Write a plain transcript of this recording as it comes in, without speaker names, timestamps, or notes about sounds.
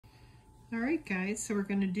All right, guys, so we're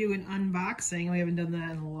going to do an unboxing. We haven't done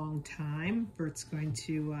that in a long time. Bert's going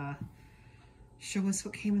to show us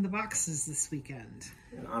what came in the boxes this weekend.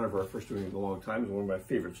 In honor of our first doing it in a long time, is one of my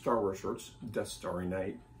favorite Star Wars shirts, Death Starry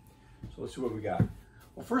Night. So let's see what we got.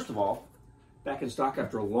 Well, first of all, back in stock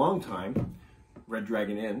after a long time, Red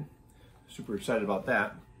Dragon Inn. Super excited about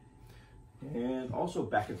that. And also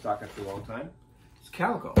back in stock after a long time, it's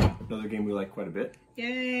Calico, another game we like quite a bit.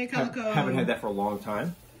 Yay, Calico! Haven't had that for a long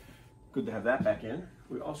time. Good to have that back in.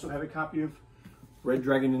 We also have a copy of Red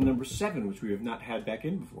Dragon Inn #7, which we have not had back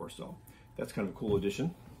in before, so that's kind of a cool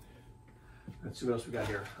addition. Let's see what else we got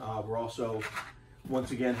here. We're also,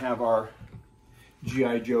 once again, have our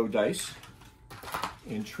G.I. Joe dice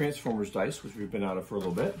and Transformers dice, which we've been out of for a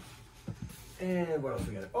little bit. And what else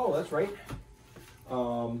we got? Oh, that's right.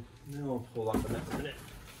 No, hold on for that for a minute.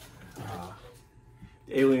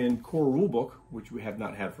 The Alien Core Rulebook, which we have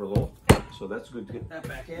not had for a little. So that's good to get that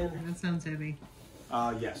back in. That sounds heavy.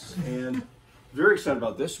 Yes, and very excited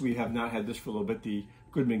about this. We have not had this for a little bit, the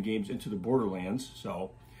Goodman Games Into the Borderlands. So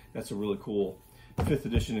that's a really cool 5th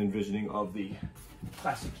edition envisioning of the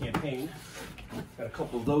classic campaign. Got a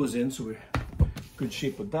couple of those in, so we're in good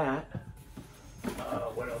shape with that.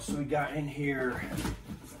 What else we got in here?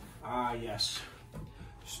 Yes.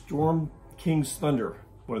 Storm King's Thunder,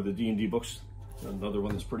 one of the D&D books. Another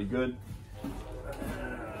one that's pretty good.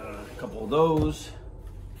 A couple of those.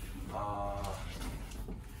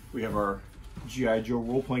 We have our G.I. Joe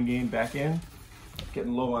role-playing game back in.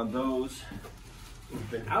 Getting low on those. We've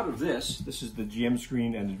been out of this. This is the GM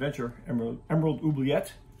Screen and Adventure Emerald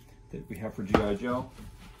Oubliette that we have for G.I. Joe.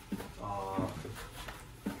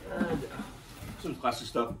 And some classic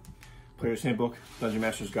stuff. Player's Handbook, Dungeon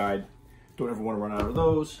Master's Guide. Don't ever want to run out of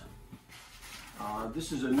those.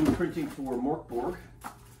 This is a new printing for Morkborg.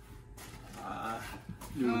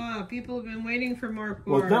 People have been waiting for Morkborg.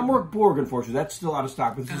 Well, it's not Morkborg, unfortunately. That's still out of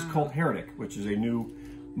stock. But this is Cult Heretic, which is a new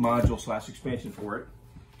module / expansion for it.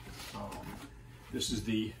 This is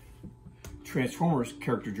the Transformers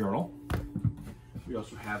character journal. We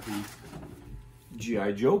also have the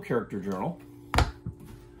G.I. Joe character journal.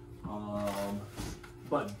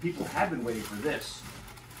 But people have been waiting for this.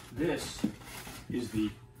 This is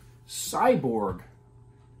the Cyborg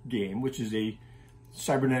game, which is a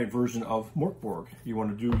cybernetic version of Morkborg. You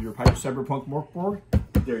want to do your cyberpunk Morkborg?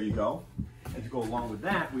 There you go. And to go along with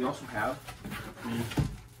that, we also have the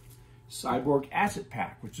Cyborg Asset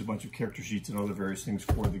Pack, which is a bunch of character sheets and other various things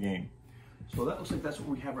for the game. So that looks like that's what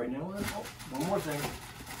we have right now. Oh, one more thing.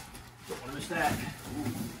 Don't want to miss that.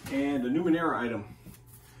 And the Numenera item.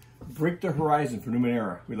 Break the Horizon for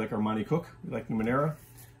Numenera. We like Armani Cook. We like Numenera.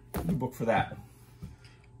 New book for that.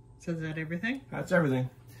 So is that everything? That's everything.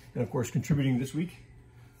 And of course, contributing this week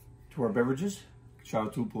to our beverages. Shout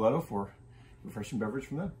out to Upoletto for refreshing beverage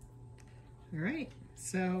from them. All right.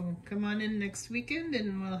 So come on in next weekend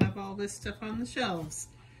and we'll have all this stuff on the shelves.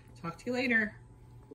 Talk to you later.